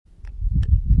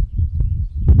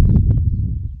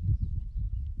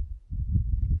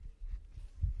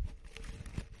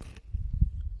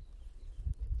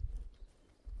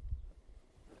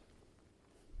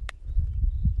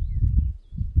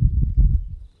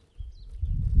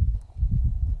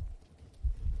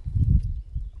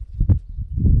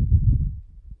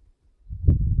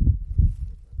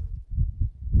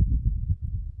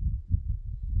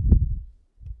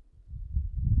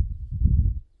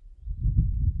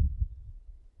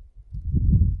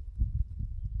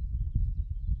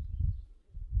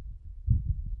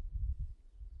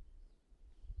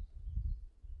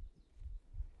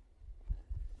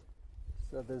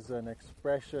So there's an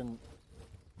expression,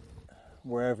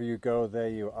 wherever you go, there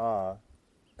you are.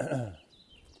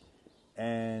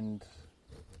 And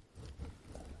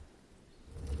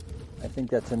I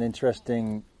think that's an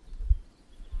interesting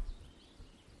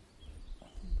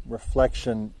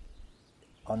reflection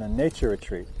on a nature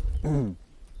retreat. In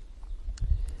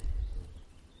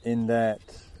that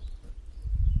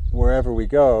wherever we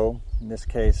go, in this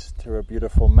case to a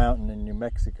beautiful mountain in New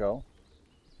Mexico,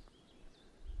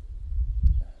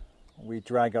 we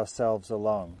drag ourselves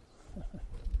along.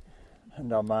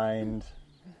 And our mind,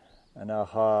 and our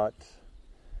heart,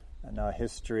 and our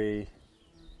history,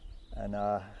 and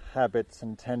our habits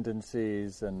and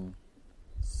tendencies and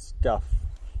stuff.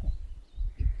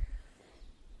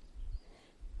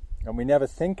 And we never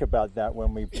think about that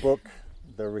when we book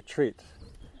the retreat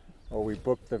or we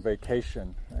book the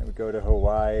vacation. Right? We go to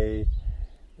Hawaii,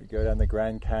 we go down the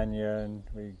Grand Canyon,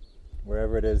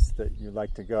 wherever it is that you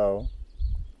like to go.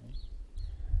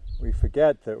 We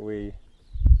forget that we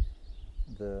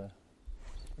have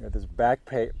this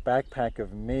backpack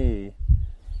of me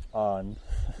on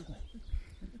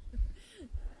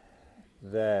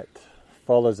that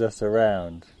follows us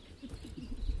around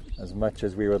as much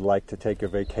as we would like to take a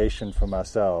vacation from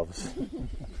ourselves.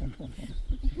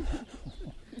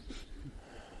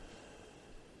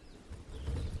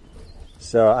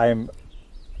 So I'm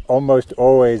almost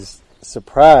always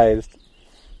surprised,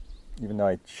 even though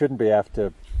I shouldn't be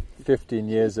after 15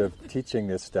 years of teaching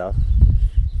this stuff,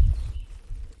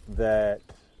 that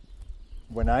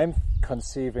when I'm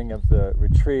conceiving of the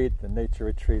retreat, the nature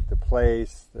retreat, the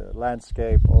place, the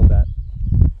landscape, all that,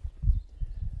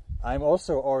 I'm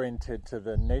also oriented to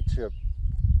the nature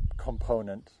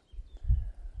component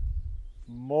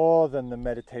more than the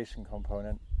meditation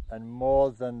component and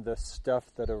more than the stuff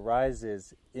that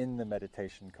arises in the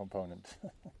meditation component.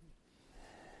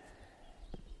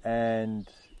 And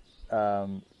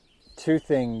two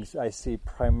things I see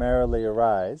primarily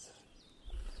arise.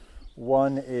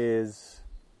 One is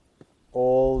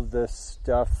all the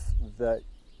stuff that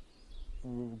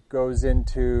goes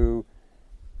into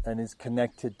and is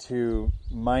connected to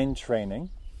mind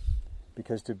training,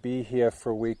 because to be here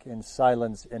for a week in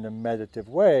silence in a meditative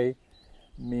way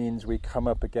means we come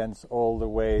up against all the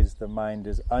ways the mind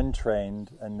is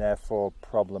untrained and therefore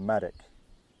problematic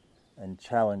and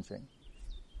challenging.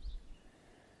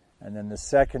 And then the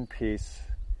second piece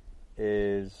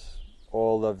is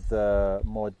all of the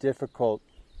more difficult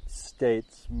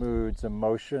states, moods,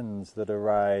 emotions that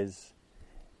arise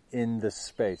in this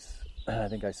space. I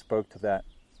think I spoke to that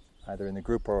either in the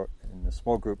group or in the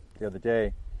small group the other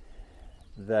day,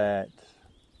 that,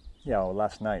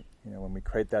 last night, when we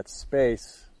create that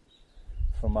space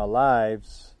from our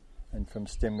lives and from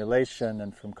stimulation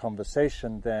and from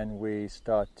conversation, then we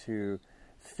start to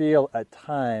feel at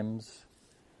times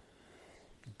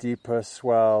deeper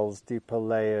swells, deeper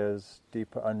layers,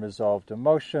 deeper unresolved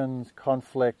emotions,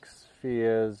 conflicts,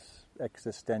 fears,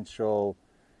 existential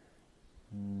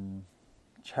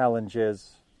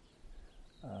challenges,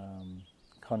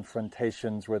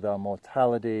 confrontations with our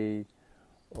mortality,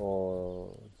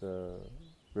 or the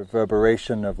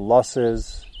reverberation of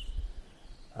losses,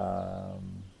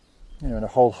 and a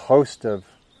whole host of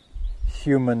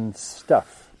human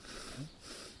stuff.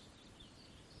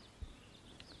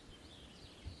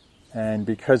 And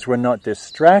because we're not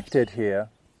distracted here,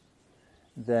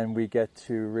 then we get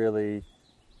to really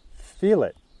feel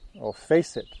it, or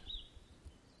face it,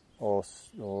 or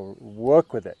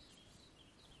work with it.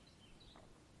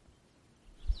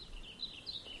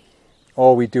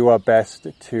 Or we do our best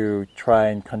to try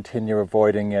and continue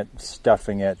avoiding it,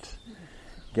 stuffing it,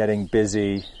 getting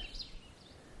busy,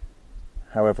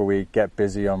 however we get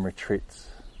busy on retreats.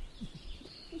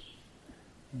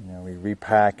 We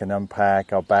repack and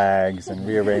unpack our bags and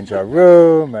rearrange our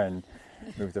room and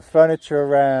move the furniture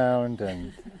around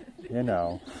and,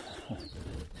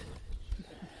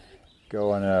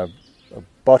 go on a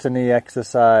botany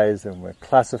exercise, and we're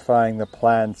classifying the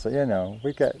plants. So,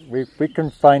 we can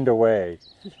find a way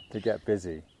to get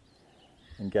busy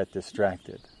and get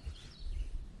distracted.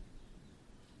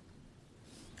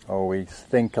 Or we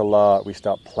think a lot, we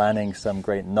start planning some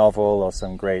great novel or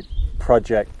some great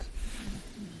project.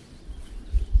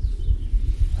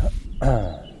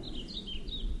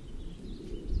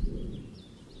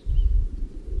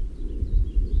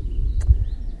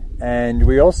 And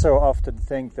we also often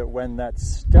think that when that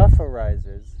stuff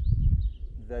arises,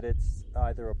 that it's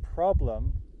either a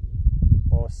problem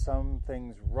or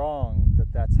something's wrong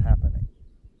that's happening.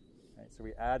 Right? So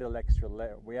we add an extra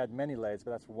layer. We add many layers,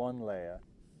 but that's one layer.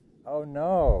 Oh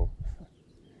no,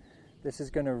 this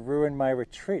is going to ruin my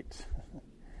retreat.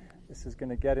 This is going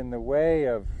to get in the way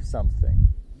of something.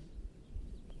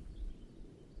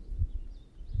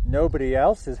 Nobody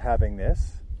else is having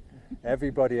this.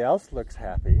 Everybody else looks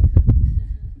happy.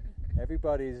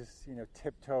 Everybody's,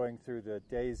 tiptoeing through the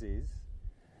daisies,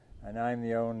 and I'm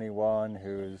the only one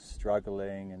who's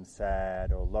struggling and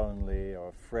sad or lonely or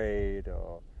afraid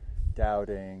or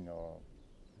doubting or...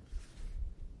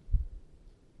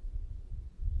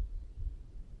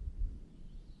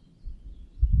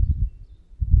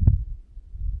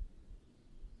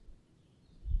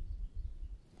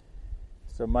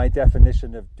 So my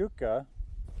definition of dukkha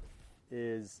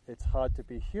is it's hard to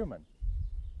be human.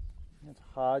 It's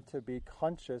hard to be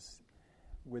conscious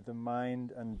with the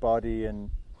mind and body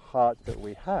and heart that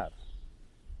we have.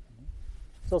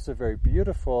 It's also very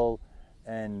beautiful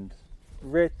and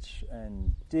rich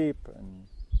and deep and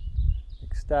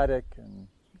ecstatic,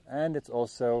 and it's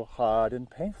also hard and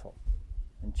painful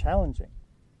and challenging,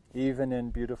 even in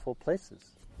beautiful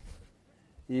places,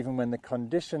 even when the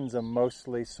conditions are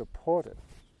mostly supportive,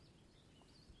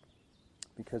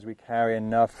 because we carry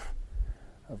enough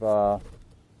of our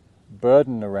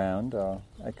burden around, our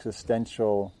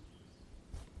existential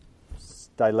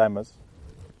dilemmas.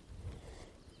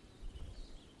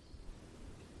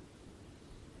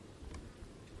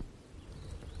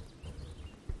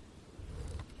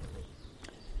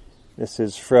 This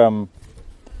is from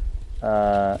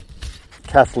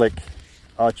Catholic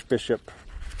Archbishop,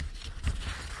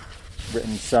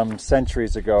 written some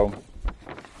centuries ago.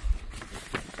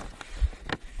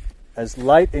 As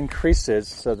light increases,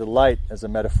 so the light as a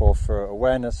metaphor for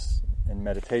awareness in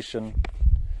meditation,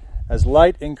 as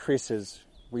light increases,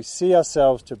 we see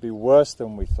ourselves to be worse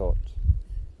than we thought.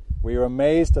 We are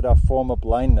amazed at our former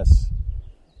blindness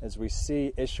as we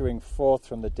see issuing forth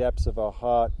from the depths of our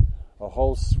heart a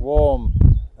whole swarm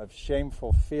of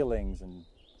shameful feelings and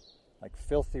like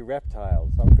filthy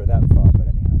reptiles. I won't go that far, but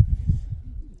anyhow.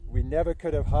 We never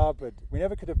could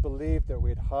have believed that we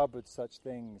had harbored such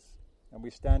things, and we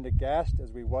stand aghast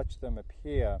as we watch them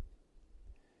appear.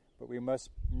 But we must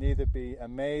neither be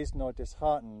amazed nor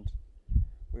disheartened.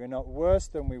 We are not worse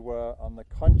than we were. On the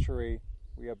contrary,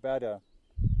 we are better.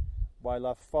 While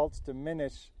our faults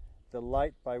diminish, the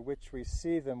light by which we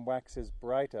see them waxes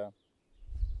brighter.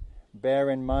 Bear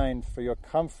in mind, for your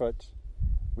comfort,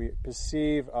 we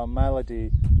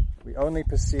only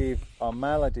perceive our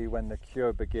malady when the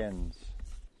cure begins.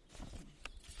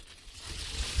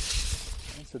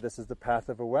 So this is the path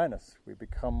of awareness. We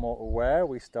become more aware,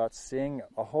 we start seeing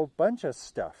a whole bunch of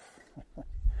stuff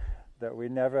that we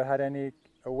never had any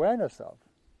awareness of,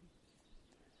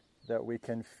 that we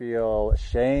can feel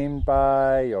ashamed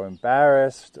by, or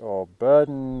embarrassed, or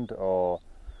burdened, or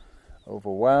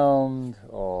overwhelmed,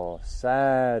 or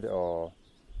sad, or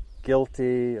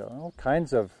guilty, or all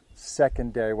kinds of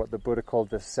secondary, what the Buddha called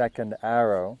the second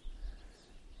arrow.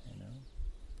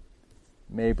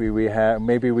 Maybe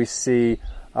we see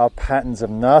our patterns of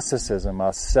narcissism,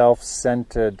 our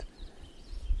self-centered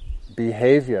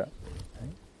behavior.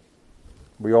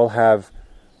 We all have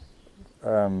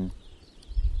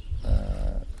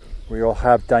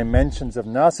dimensions of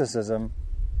narcissism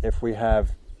if we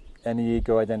have any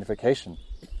ego identification.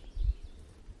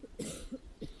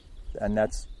 And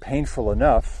that's painful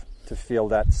enough to feel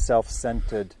that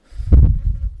self-centered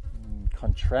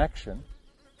contraction.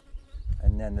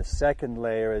 And then the second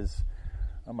layer is,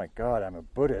 oh my God, I'm a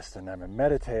Buddhist and I'm a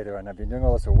meditator and I've been doing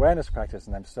all this awareness practice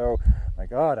and I'm supposed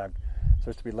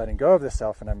to be letting go of this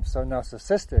self and I'm so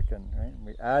narcissistic. And right,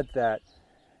 we add that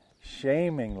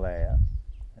shaming layer.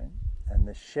 Right? And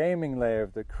the shaming layer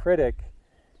of the critic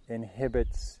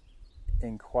inhibits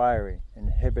inquiry,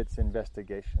 inhibits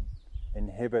investigation,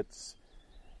 inhibits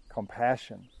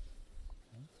compassion.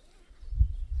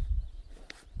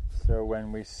 So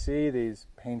when we see these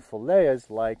painful layers,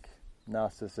 like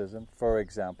narcissism, for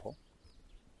example,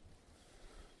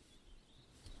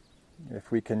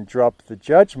 if we can drop the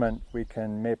judgment, we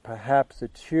can perhaps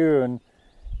attune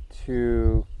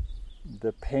to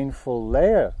the painful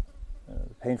layer,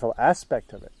 the painful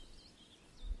aspect of it.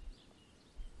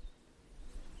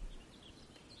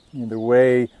 The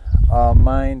way our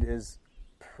mind is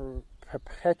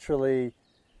perpetually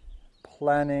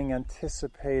planning,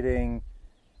 anticipating,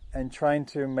 and trying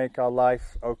to make our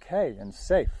life okay and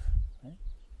safe. Right?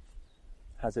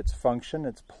 Has its function,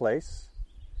 its place,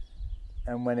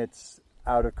 and when it's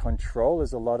out of control,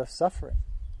 there's a lot of suffering.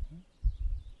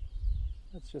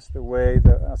 It's just the way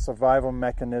the survival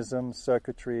mechanism,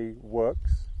 circuitry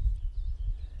works.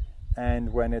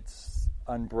 And when it's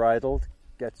unbridled,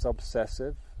 gets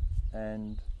obsessive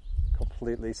and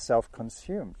completely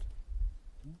self-consumed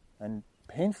and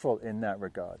painful in that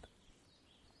regard.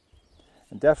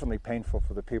 and definitely painful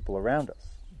for the people around us.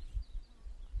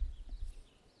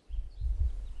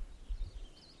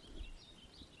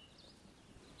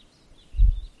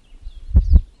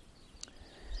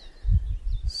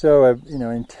 So,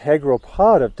 integral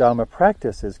part of Dharma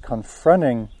practice is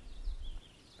confronting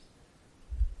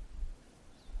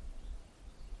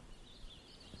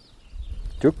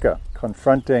dukkha,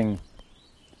 confronting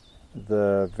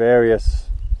the various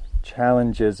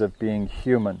challenges of being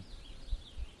human.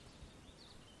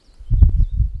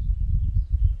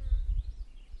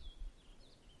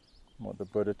 What the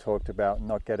Buddha talked about,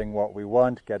 not getting what we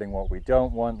want, getting what we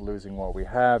don't want, losing what we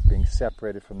have, being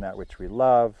separated from that which we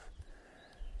love,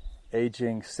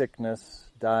 aging, sickness,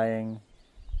 dying,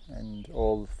 and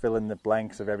all fill in the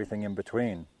blanks of everything in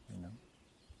between.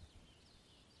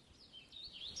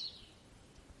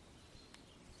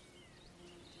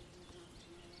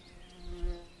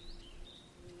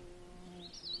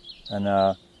 And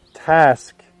our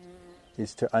task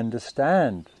is to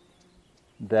understand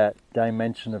that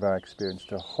dimension of our experience,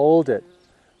 to hold it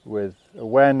with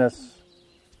awareness,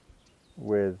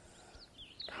 with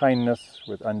kindness,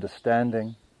 with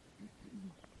understanding,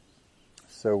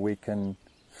 so we can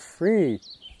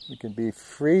be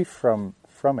free from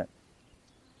it.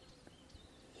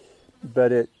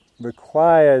 But it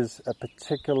requires a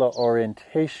particular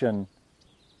orientation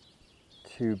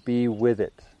to be with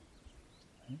it,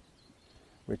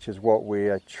 which is what we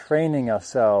are training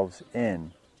ourselves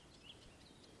in.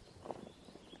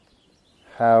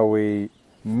 How we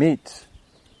meet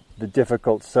the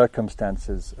difficult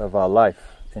circumstances of our life,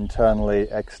 internally,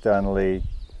 externally,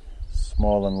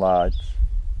 small and large.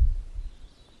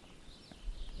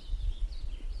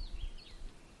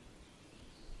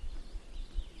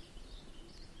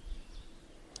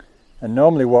 And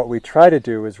normally what we try to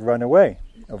do is run away,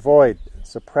 avoid,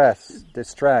 suppress,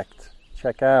 distract,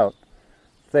 check out,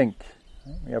 think.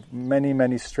 We have many,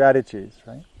 many strategies,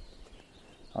 right?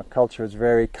 Our culture is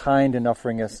very kind in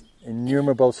offering us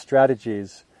innumerable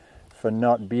strategies for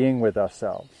not being with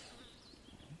ourselves.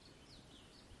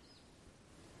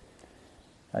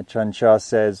 Ajahn Chah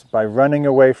says, by running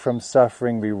away from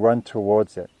suffering, we run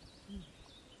towards it. You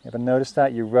ever notice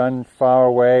that? You run far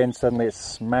away and suddenly it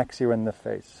smacks you in the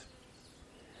face.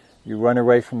 You run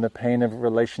away from the pain of a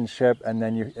relationship and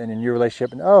in your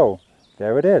relationship, and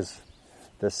there it is.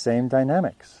 The same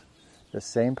dynamics, the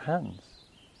same patterns.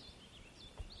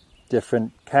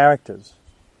 Different characters,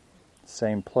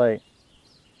 same play.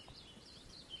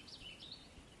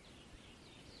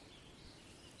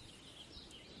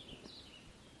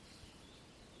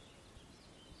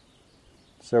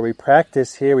 So we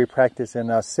practice here, we practice in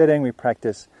our sitting, we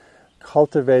practice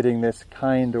cultivating this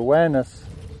kind awareness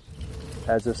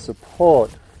as a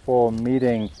support for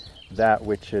meeting that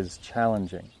which is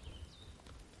challenging.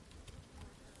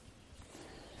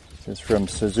 This is from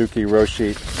Suzuki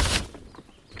Roshi.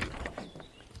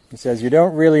 He says, you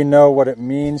don't really know what it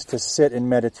means to sit in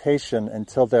meditation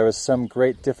until there is some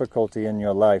great difficulty in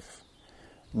your life.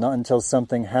 Not until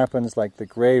something happens like the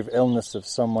grave illness of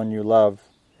someone you love,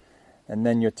 and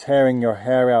then you're tearing your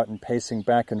hair out and pacing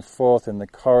back and forth in the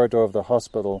corridor of the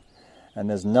hospital, and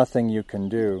there's nothing you can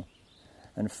do.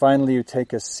 And finally you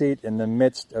take a seat in the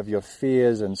midst of your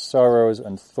fears and sorrows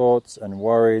and thoughts and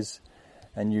worries,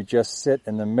 and you just sit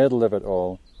in the middle of it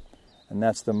all. And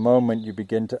that's the moment you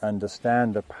begin to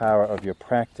understand the power of your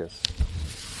practice.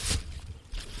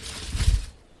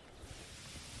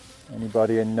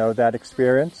 Anybody know that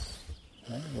experience?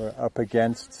 Right? We're up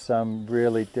against some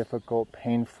really difficult,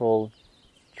 painful,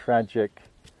 tragic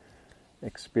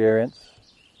experience.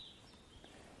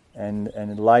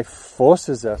 And life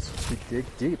forces us to dig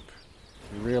deep,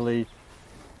 to really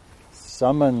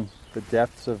summon the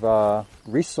depths of our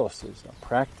resources, our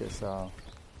practice, our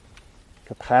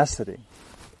capacity.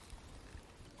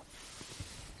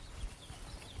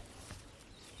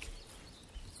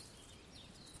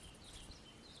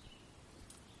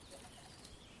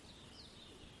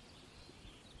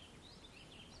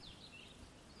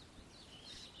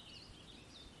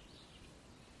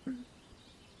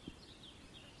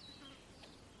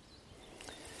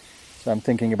 So I'm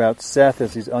thinking about Seth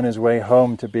as he's on his way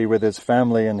home to be with his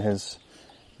family and his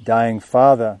dying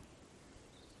father.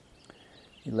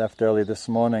 He left early this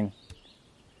morning.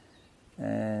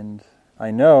 And I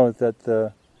know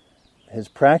that his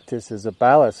practice is a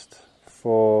ballast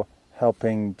for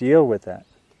helping deal with that.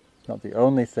 Not the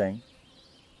only thing,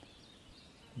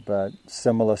 but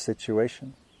similar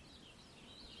situation.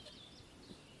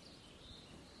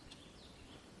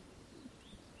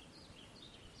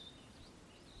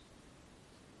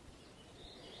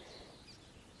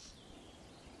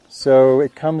 So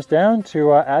it comes down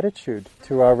to our attitude,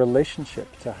 to our relationship,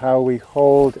 to how we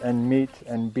hold and meet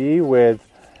and be with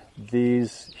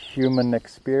these human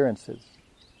experiences.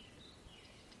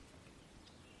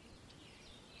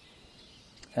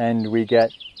 And we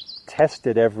get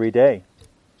tested every day,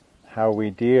 how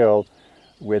we deal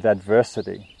with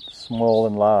adversity, small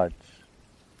and large.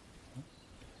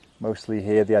 Mostly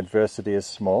here the adversity is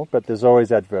small, but there's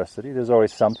always adversity, there's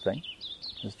always something.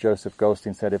 As Joseph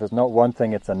Goldstein said, if it's not one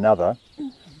thing, it's another.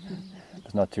 If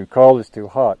it's not too cold, it's too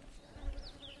hot.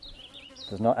 If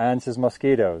there's not ants, it's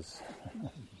mosquitoes.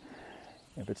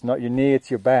 If it's not your knee, it's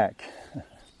your back.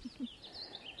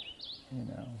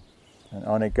 And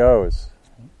on it goes.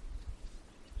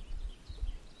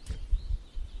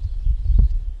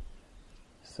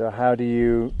 So how do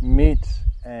you meet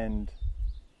and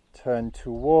turn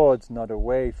towards, not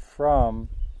away from,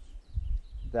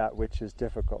 that which is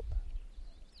difficult?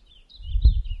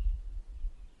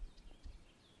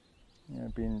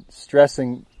 I've been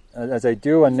stressing, as I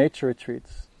do on nature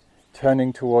retreats,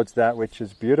 turning towards that which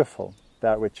is beautiful,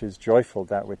 that which is joyful,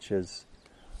 that which is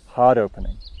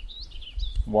heart-opening.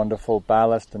 Wonderful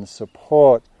ballast and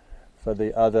support for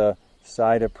the other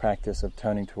side of practice of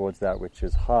turning towards that which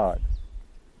is hard.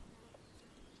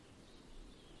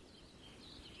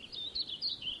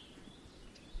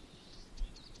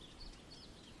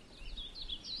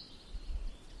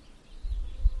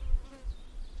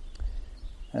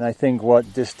 And I think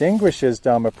what distinguishes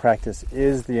Dharma practice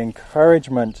is the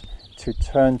encouragement to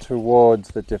turn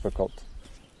towards the difficult,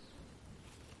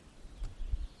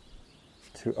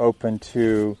 to open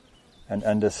to and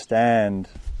understand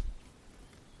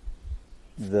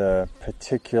the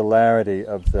particularity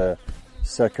of the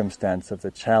circumstance, of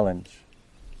the challenge.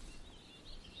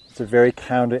 It's a very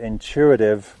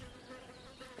counterintuitive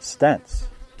stance.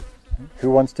 Who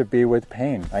wants to be with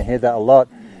pain? I hear that a lot,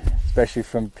 especially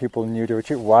from people new to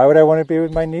retreat. Why would I want to be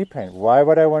with my knee pain? Why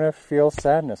would I want to feel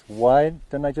sadness? Why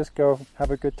don't I just go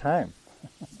have a good time?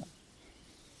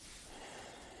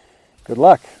 Good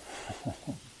luck.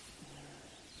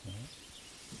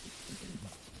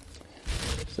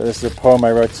 So this is a poem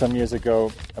I wrote some years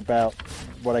ago about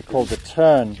what I call the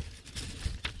turn.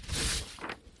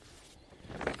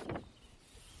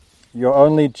 Your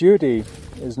only duty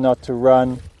is not to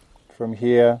run from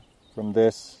here, from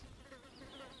this.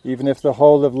 Even if the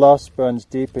hole of loss burns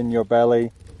deep in your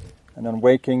belly, and on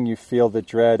waking you feel the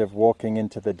dread of walking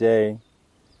into the day,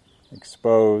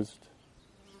 exposed.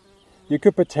 You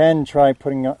could pretend, try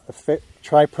putting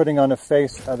on a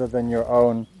face other than your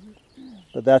own,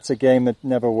 but that's a game that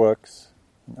never works,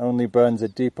 and only burns a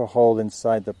deeper hole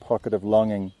inside the pocket of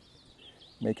longing,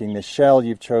 making the shell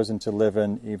you've chosen to live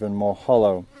in even more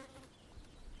hollow.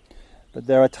 But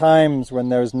there are times when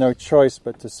there is no choice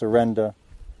but to surrender,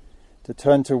 to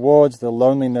turn towards the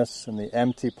loneliness and the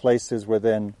empty places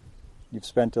within you've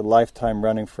spent a lifetime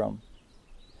running from,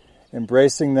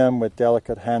 embracing them with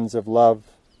delicate hands of love,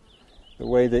 the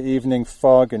way the evening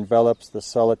fog envelops the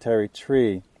solitary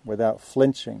tree without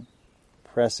flinching,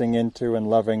 pressing into and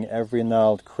loving every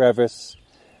gnarled crevice,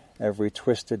 every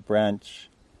twisted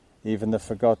branch, even the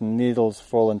forgotten needles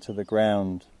fallen to the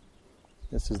ground.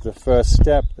 This is the first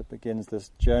step that begins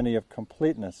this journey of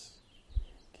completeness,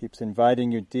 keeps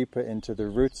inviting you deeper into the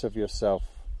roots of yourself,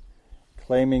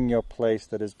 claiming your place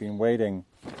that has been waiting,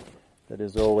 that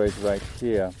is always right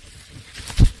here.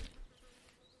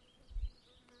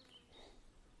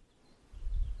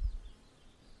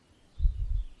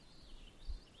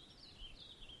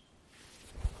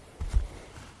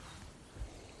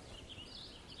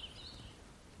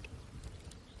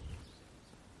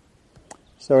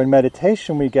 So in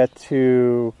meditation we get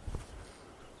to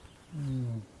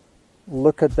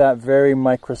look at that very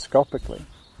microscopically.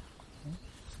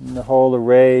 And the whole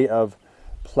array of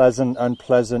pleasant,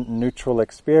 unpleasant, neutral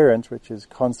experience, which is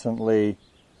constantly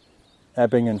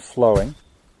ebbing and flowing.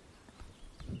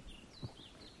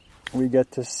 We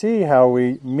get to see how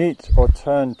we meet or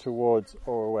turn towards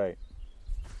or away.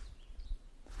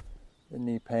 The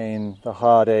knee pain, the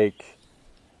heartache,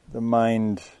 the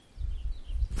mind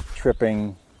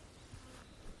tripping,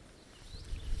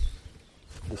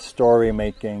 the story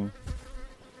making,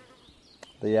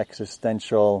 the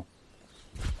existential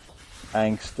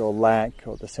angst or lack,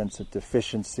 or the sense of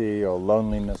deficiency or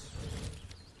loneliness.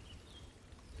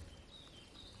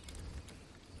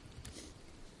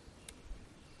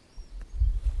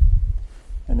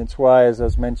 And it's why, as I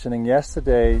was mentioning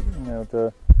yesterday,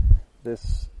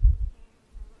 this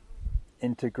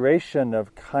integration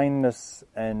of kindness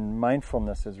and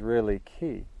mindfulness is really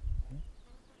key.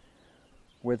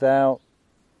 Without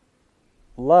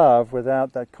love,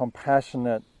 without that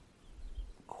compassionate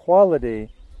quality,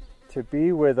 to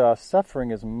be with our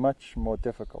suffering is much more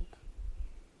difficult.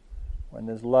 When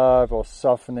there's love or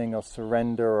softening or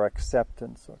surrender or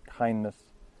acceptance or kindness,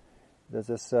 there's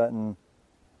a certain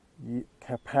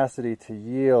capacity to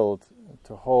yield,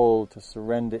 to hold, to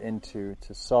surrender into,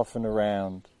 to soften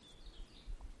around.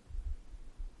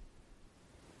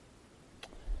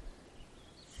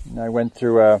 And I went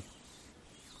through a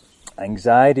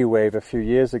anxiety wave a few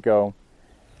years ago,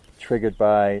 triggered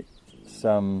by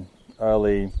some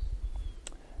early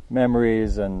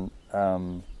memories and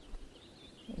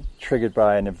triggered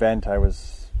by an event. I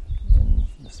was in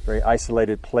this very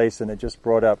isolated place, and it just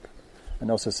brought up, and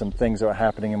also some things that were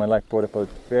happening in my life brought up a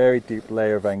very deep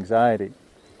layer of anxiety.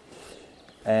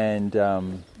 And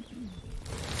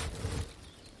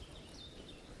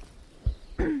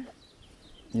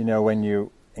when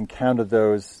you encounter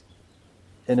those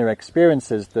inner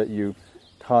experiences that you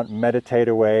can't meditate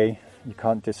away, you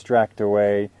can't distract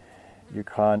away, you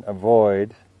can't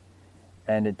avoid,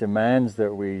 and it demands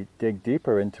that we dig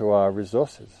deeper into our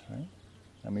resources, right?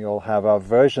 And we all have our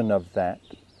version of that.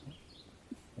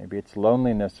 Maybe it's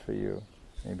loneliness for you,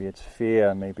 maybe it's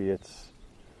fear, maybe it's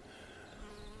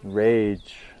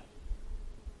rage.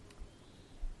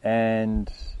 And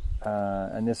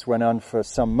this went on for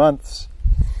some months,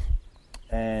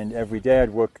 and every day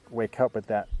I'd wake up with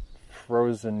that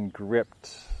frozen, gripped,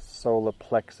 solar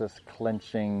plexus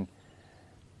clenching,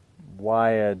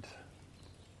 wired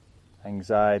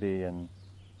anxiety and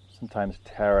sometimes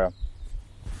terror.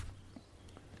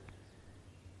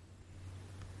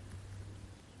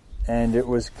 And it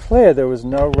was clear there was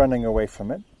no running away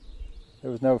from it. There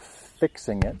was no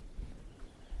fixing it.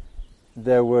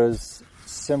 There was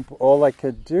all I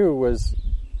could do was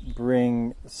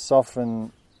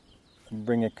soften,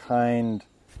 bring a kind,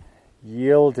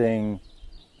 yielding,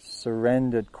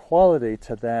 surrendered quality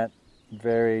to that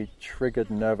very triggered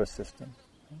nervous system.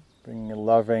 Bringing a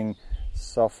loving,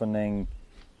 softening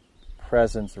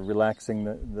presence, relaxing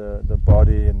the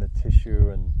body and the tissue,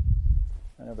 and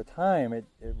over time it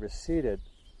receded.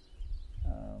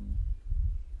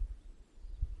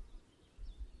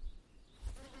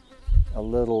 A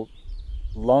little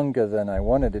longer than I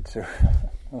wanted it to,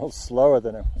 a little slower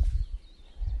than I wanted.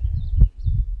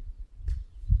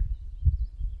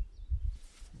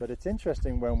 But it's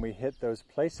interesting when we hit those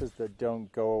places that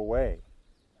don't go away.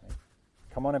 Right?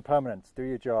 Come on, impermanence, do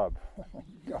your job.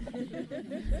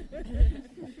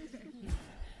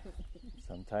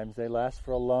 Sometimes they last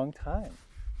for a long time.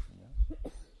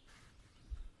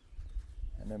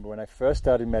 I remember when I first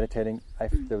started meditating, I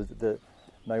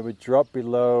would drop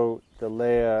below the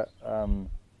layer,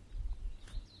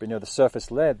 the surface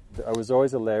layer. I was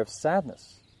always a layer of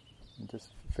sadness, and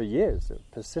just for years it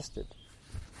persisted.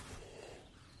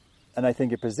 And I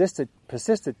think it persisted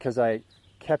because I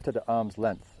kept it at arm's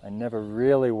length. I never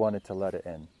really wanted to let it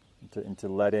in, to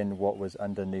let in what was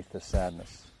underneath the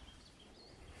sadness.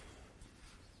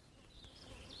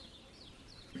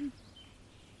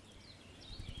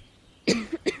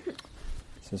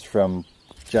 This is from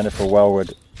Jennifer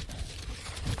Wellwood.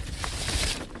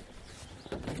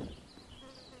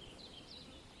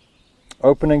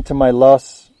 Opening to my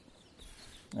loss.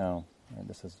 No,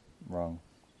 this is wrong.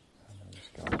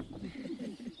 That's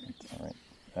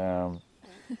all right.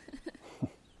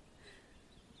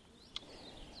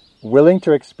 Willing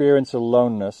to experience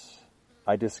aloneness,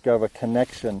 I discover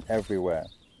connection everywhere.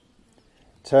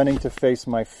 Turning to face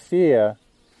my fear,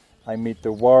 I meet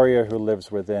the warrior who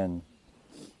lives within.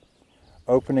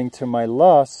 Opening to my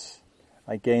loss,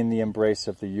 I gain the embrace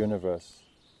of the universe.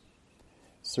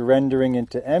 Surrendering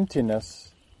into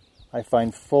emptiness, I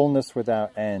find fullness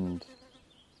without end.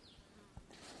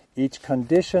 Each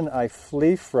condition I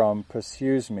flee from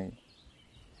pursues me.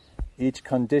 Each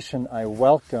condition I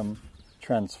welcome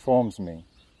transforms me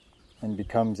and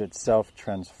becomes itself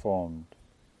transformed.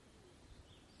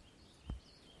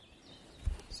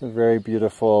 It's a very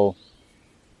beautiful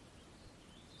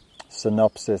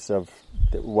synopsis of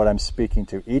what I'm speaking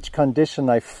to. Each condition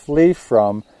I flee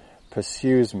from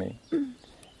pursues me.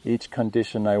 Each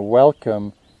condition I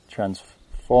welcome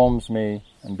transforms me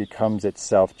and becomes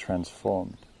itself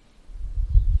transformed.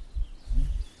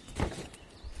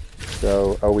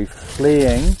 So are we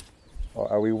fleeing or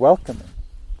are we welcoming?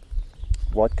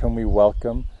 What can we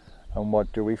welcome and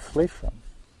what do we flee from?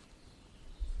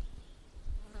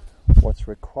 What's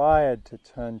required to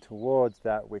turn towards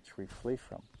that which we flee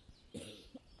from?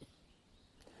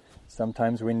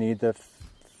 Sometimes we need the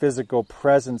physical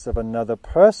presence of another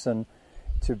person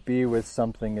to be with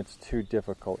something that's too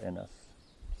difficult in us.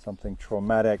 Something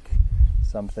traumatic,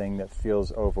 something that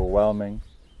feels overwhelming.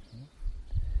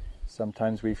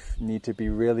 Sometimes we need to be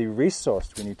really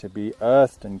resourced. We need to be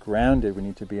earthed and grounded. We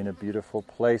need to be in a beautiful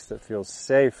place that feels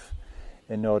safe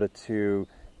in order to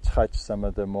touch some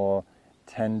of the more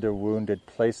tender, wounded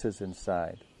places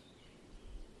inside.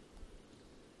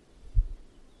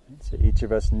 So each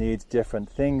of us needs different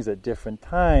things at different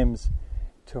times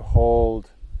to hold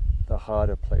the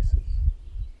harder places.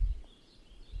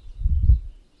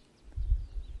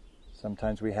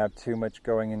 Sometimes we have too much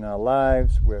going in our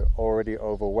lives, we're already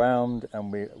overwhelmed,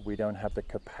 and we don't have the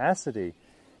capacity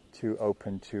to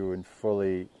open to and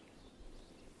fully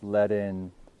let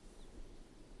in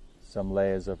some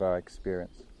layers of our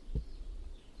experience.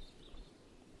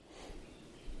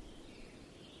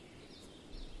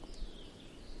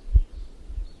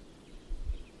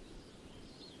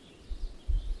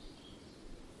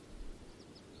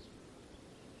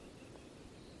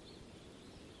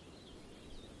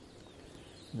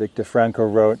 Viktor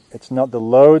Frankl wrote, "It's not the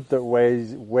load that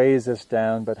weighs us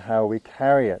down, but how we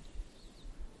carry it."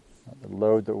 Not the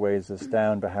load that weighs us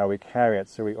down, but how we carry it.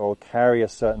 So we all carry a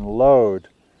certain load,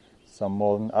 some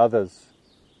more than others.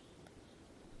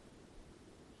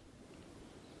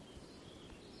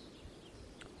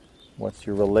 What's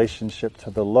your relationship to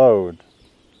the load,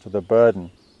 to the burden?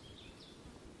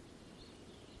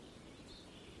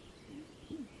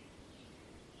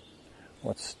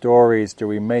 What stories do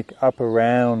we make up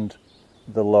around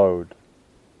the load?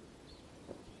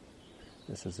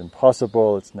 This is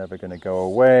impossible, it's never going to go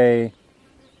away,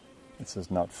 this is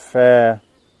not fair,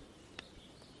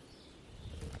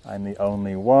 I'm the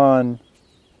only one,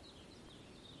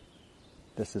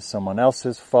 this is someone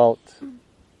else's fault,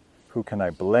 who can I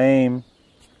blame?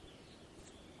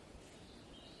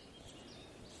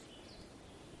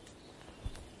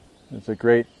 There's a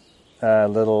great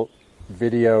little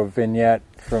video vignette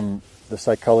from the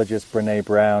psychologist Brené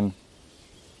Brown,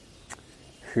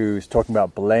 who's talking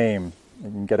about blame. You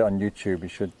can get it on YouTube, you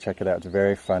should check it out, it's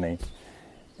very funny.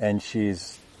 And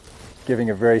she's giving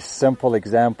a very simple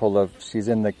example of, she's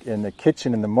in the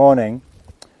kitchen in the morning,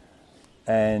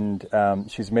 and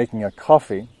she's making a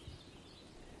coffee,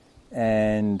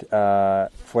 and for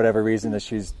whatever reason, as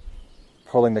she's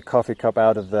pulling the coffee cup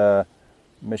out of the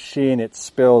machine, it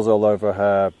spills all over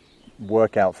her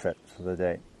work outfit for the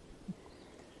day.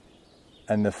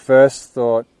 And the first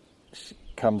thought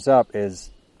comes up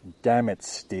is, damn it,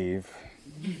 Steve,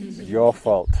 it's your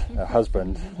fault, her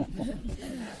husband,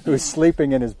 who's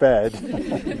sleeping in his bed.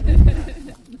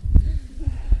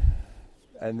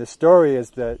 And the story is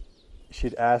that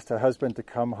she'd asked her husband to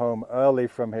come home early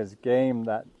from his game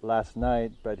that last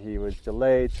night, but he was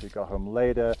delayed, so he got home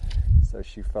later, so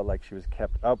she felt like she was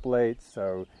kept up late,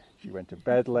 so she went to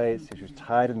bed late, so she was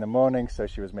tired in the morning, so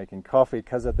she was making coffee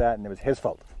because of that, and it was his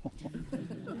fault.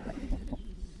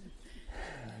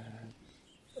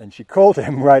 And she called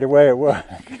him right away at work.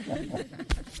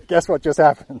 Guess what just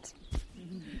happened?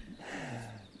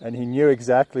 And he knew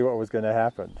exactly what was going to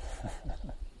happen.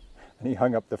 And he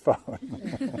hung up the phone.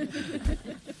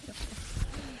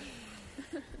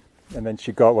 And then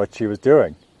she got what she was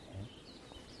doing.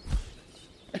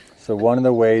 So one of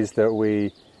the ways that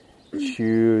we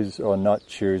choose or not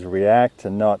choose, react to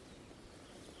not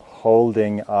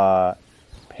holding our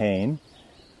pain,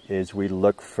 is we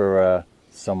look for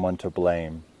someone to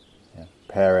blame. Yeah.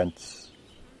 Parents,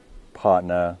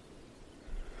 partner,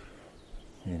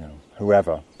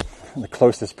 whoever, the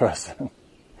closest person,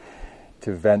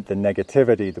 to vent the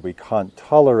negativity that we can't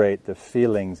tolerate, the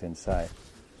feelings inside.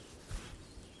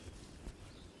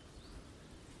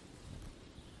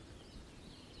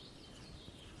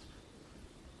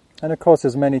 And of course,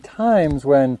 there's many times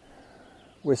when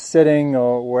we're sitting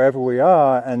or wherever we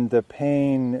are and the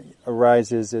pain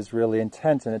arises is really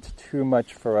intense and it's too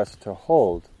much for us to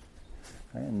hold.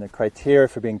 Right? And the criteria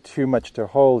for being too much to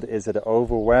hold is that it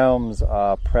overwhelms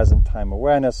our present time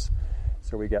awareness,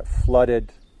 so we get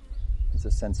flooded. There's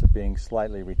a sense of being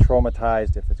slightly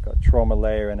re-traumatized if it's got a trauma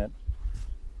layer in it.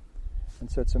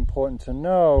 And so it's important to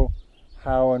know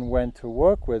how and when to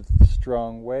work with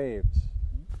strong waves.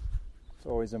 It's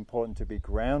always important to be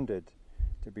grounded,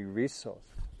 to be resourced.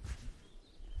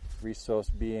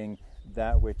 Resource being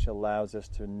that which allows us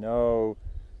to know,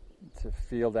 to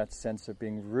feel that sense of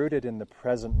being rooted in the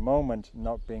present moment,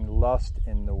 not being lost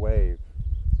in the wave.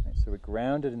 Right? So we're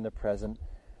grounded in the present,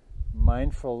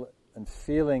 mindful and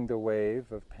feeling the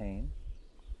wave of pain,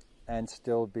 and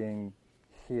still being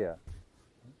here.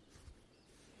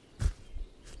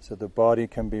 So the body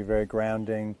can be very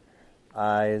grounding,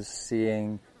 eyes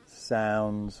seeing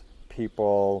sounds,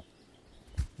 people,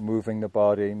 moving the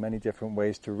body, many different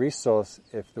ways to resource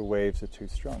if the waves are too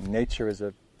strong. Nature is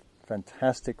a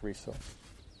fantastic resource.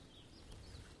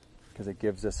 because it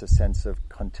gives us a sense of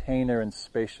container and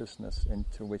spaciousness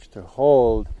into which to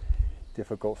hold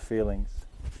difficult feelings.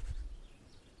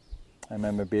 I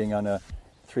remember being on a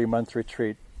 3-month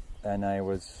retreat, and I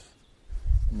was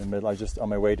just on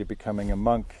my way to becoming a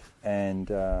monk, and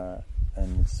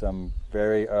some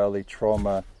very early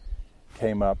trauma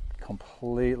came up,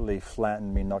 completely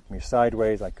flattened me, knocked me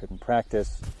sideways. I couldn't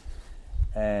practice,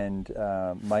 and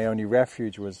my only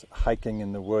refuge was hiking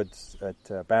in the woods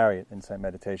at Barry at Insight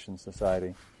Meditation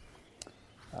Society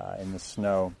in the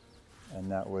snow,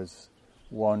 and that was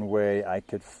one way I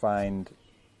could find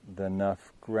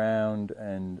enough ground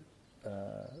and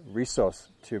resource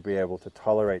to be able to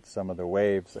tolerate some of the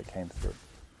waves that came through.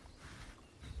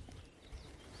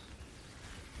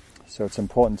 So it's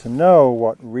important to know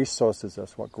what resources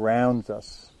us, what grounds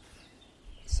us,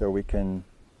 so we can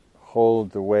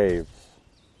hold the waves.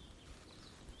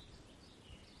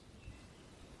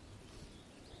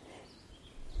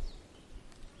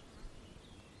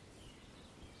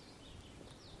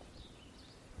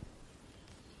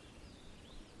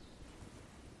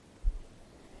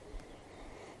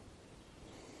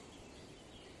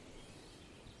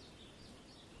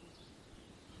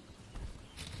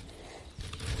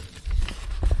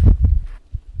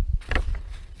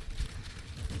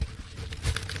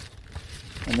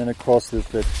 And then, of course, there's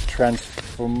the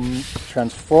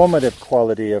transformative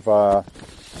quality of our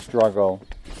struggle.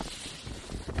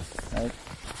 Right?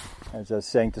 As I was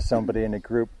saying to somebody in a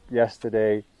group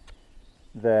yesterday,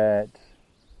 that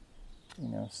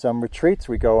some retreats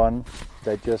we go on,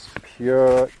 they're just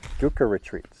pure dukkha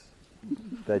retreats.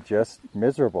 They're just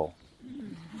miserable.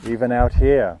 Even out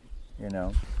here,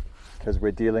 because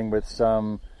we're dealing with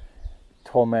some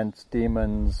torments,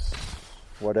 demons,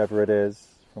 whatever it is,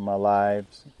 from our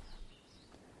lives,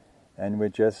 and we're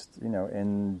just,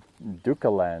 in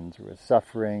dukkha land. We're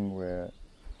suffering, we're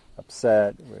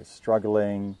upset, we're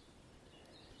struggling,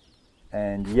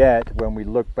 and yet when we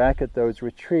look back at those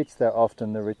retreats, they're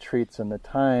often the retreats and the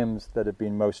times that have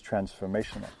been most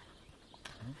transformational.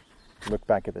 Look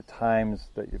back at the times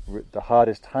the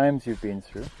hardest times you've been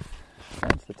through.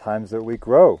 It's the times that we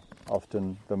grow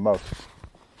often the most.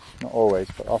 Not always,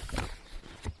 but often.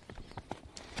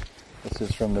 This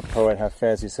is from the poet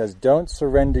Hafez. He says, "Don't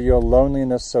surrender your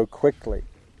loneliness so quickly.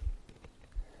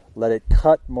 Let it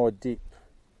cut more deep.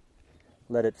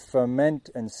 Let it ferment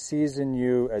and season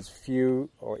you as few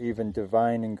or even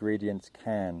divine ingredients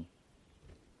can.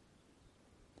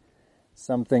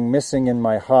 Something missing in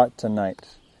my heart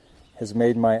tonight has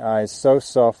made my eyes so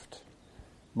soft,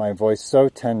 my voice so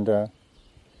tender,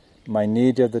 my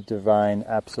need of the divine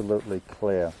absolutely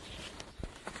clear.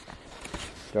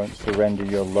 Don't surrender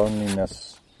your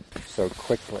loneliness so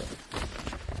quickly."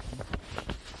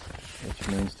 Which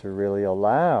means to really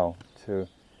allow, to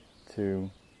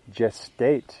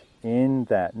gestate in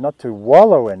that. Not to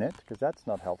wallow in it, because that's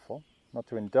not helpful. Not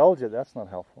to indulge it, that's not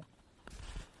helpful.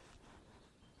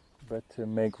 But to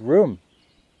make room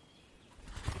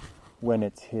when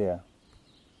it's here.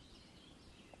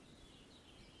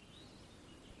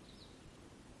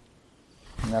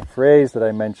 And that phrase that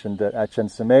I mentioned that Ajahn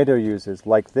Sumedho uses,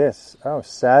 like this. Oh,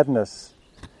 sadness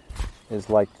is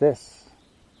like this.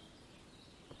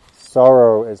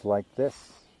 Sorrow is like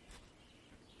this.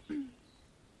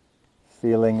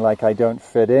 Feeling like I don't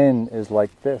fit in is like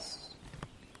this.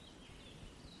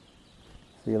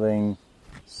 Feeling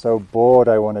so bored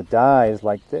I want to die is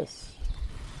like this.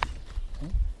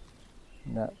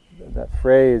 And that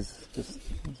phrase is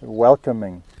a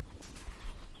welcoming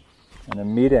and a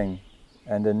meeting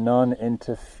and a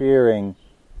non-interfering,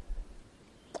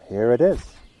 here it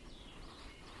is.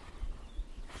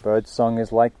 Birdsong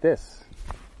is like this.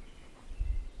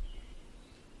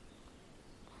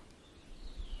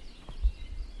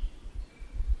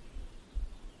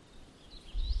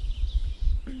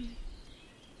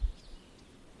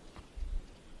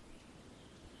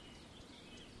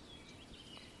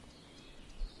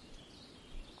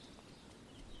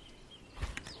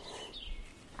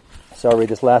 So I'll read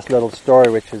this last little story,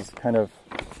 which is kind of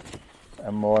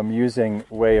a more amusing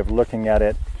way of looking at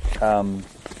it.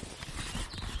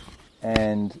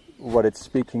 And what it's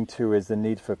speaking to is the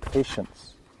need for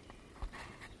patience.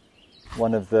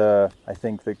 One of the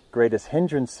greatest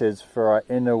hindrances for our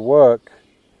inner work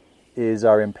is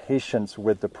our impatience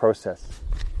with the process.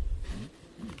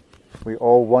 We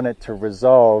all want it to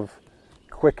resolve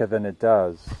quicker than it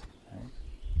does.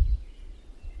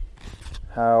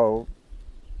 How,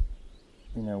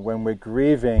 when we're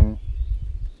grieving,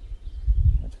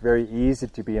 it's very easy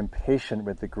to be impatient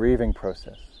with the grieving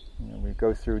process. We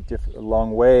go through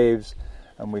long waves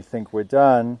and we think we're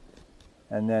done,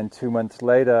 and then 2 months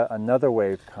later another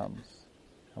wave comes.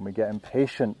 and we get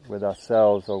impatient with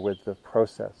ourselves or with the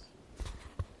process.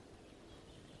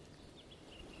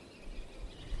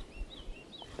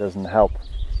 Doesn't help.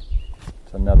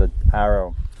 It's another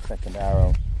arrow, second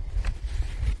arrow.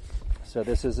 So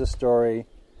this is a story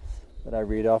that I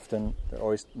read often that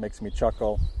always makes me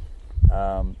chuckle.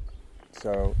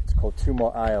 So it's called Two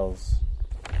More Aisles.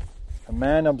 A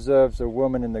man observes a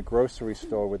woman in the grocery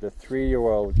store with a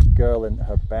 3-year-old girl in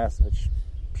her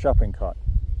shopping cart.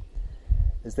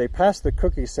 As they pass the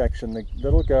cookie section, the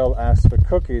little girl asks for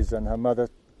cookies and her mother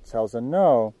tells her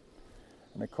no.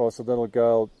 And of course the little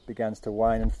girl begins to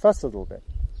whine and fuss a little bit.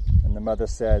 And the mother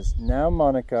says, "Now,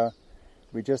 Monica,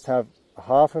 we just have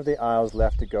half of the aisles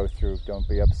left to go through. Don't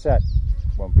be upset.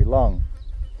 Won't be long."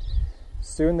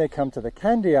 Soon they come to the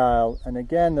candy aisle, and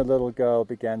again the little girl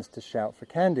begins to shout for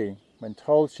candy. When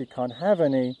told she can't have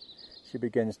any, she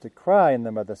begins to cry, and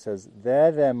the mother says,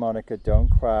 There, Monica, don't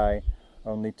cry.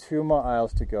 Only 2 more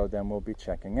aisles to go, then we'll be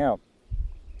checking out."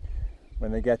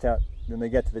 When they get to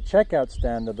the checkout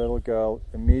stand, the little girl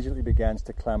immediately begins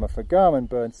to clamor for gum and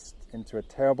bursts into a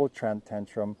terrible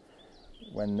tantrum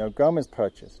when no gum is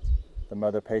purchased. The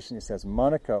mother patiently says,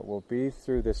 "Monica, we'll be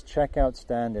through this checkout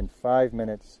stand in 5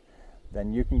 minutes.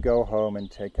 Then you can go home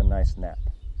and take a nice nap."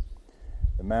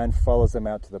 The man follows them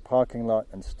out to the parking lot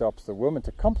and stops the woman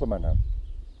to compliment her.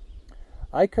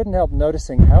 "I couldn't help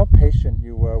noticing how patient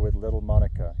you were with little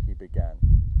Monica," he began.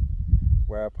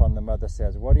 Whereupon the mother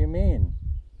says, "What do you mean?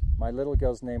 My little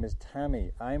girl's name is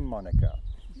Tammy. I'm Monica."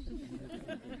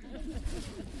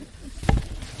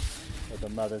 So the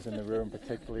mothers in the room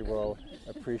particularly will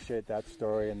appreciate that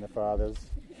story, and the fathers.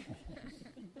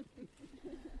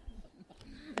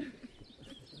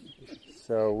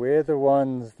 So we're the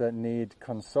ones that need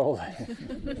consoling.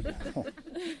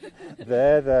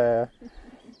 There.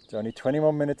 It's only 20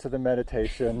 more minutes of the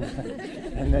meditation,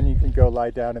 and then you can go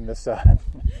lie down in the sun.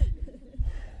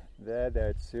 There.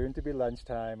 It's soon to be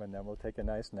lunchtime, and then we'll take a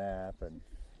nice nap. And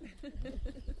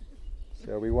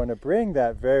so we want to bring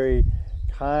that very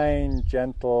kind,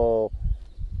 gentle,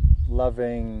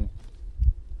 loving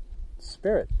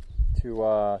spirit to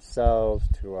ourselves,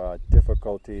 to our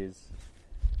difficulties.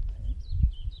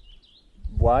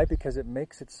 Why? Because it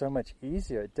makes it so much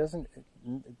easier.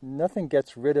 Nothing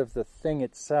gets rid of the thing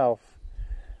itself,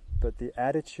 but the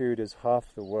attitude is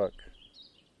half the work.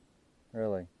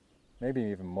 Really. Maybe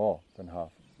even more than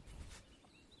half.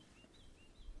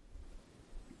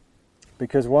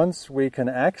 Because once we can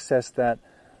access that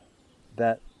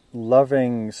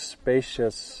loving,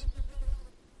 spacious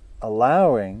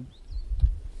allowing,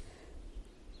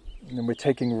 and we're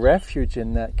taking refuge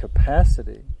in that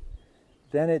capacity,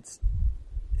 then it's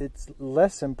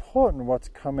less important what's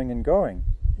coming and going.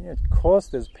 Of course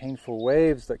there's painful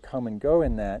waves that come and go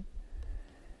in that,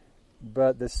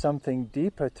 but there's something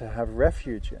deeper to have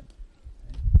refuge in.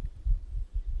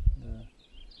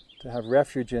 To have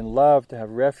refuge in love, to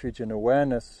have refuge in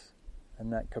awareness,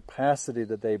 and that capacity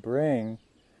that they bring,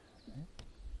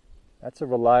 that's a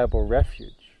reliable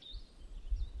refuge.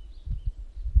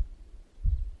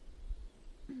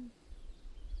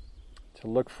 To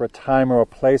look for a time or a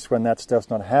place when that stuff's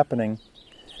not happening,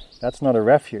 that's not a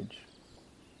refuge.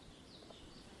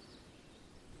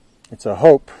 It's a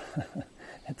hope,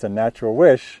 it's a natural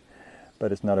wish,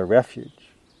 but it's not a refuge.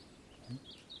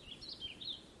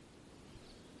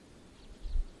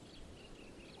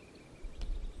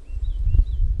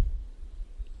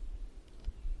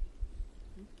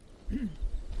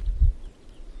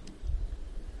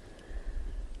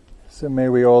 So may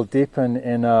we all deepen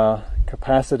in our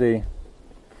capacity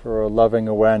for a loving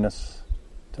awareness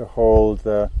to hold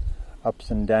the ups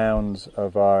and downs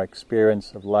of our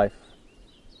experience of life.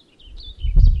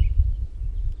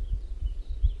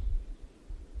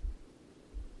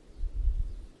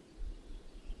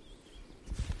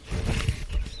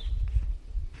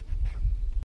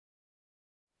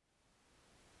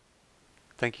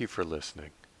 Thank you for listening.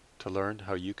 To learn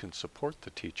how you can support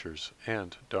the teachers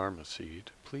and Dharma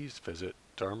Seed, please visit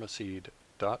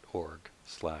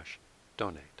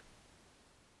dharmaseed.org/donate.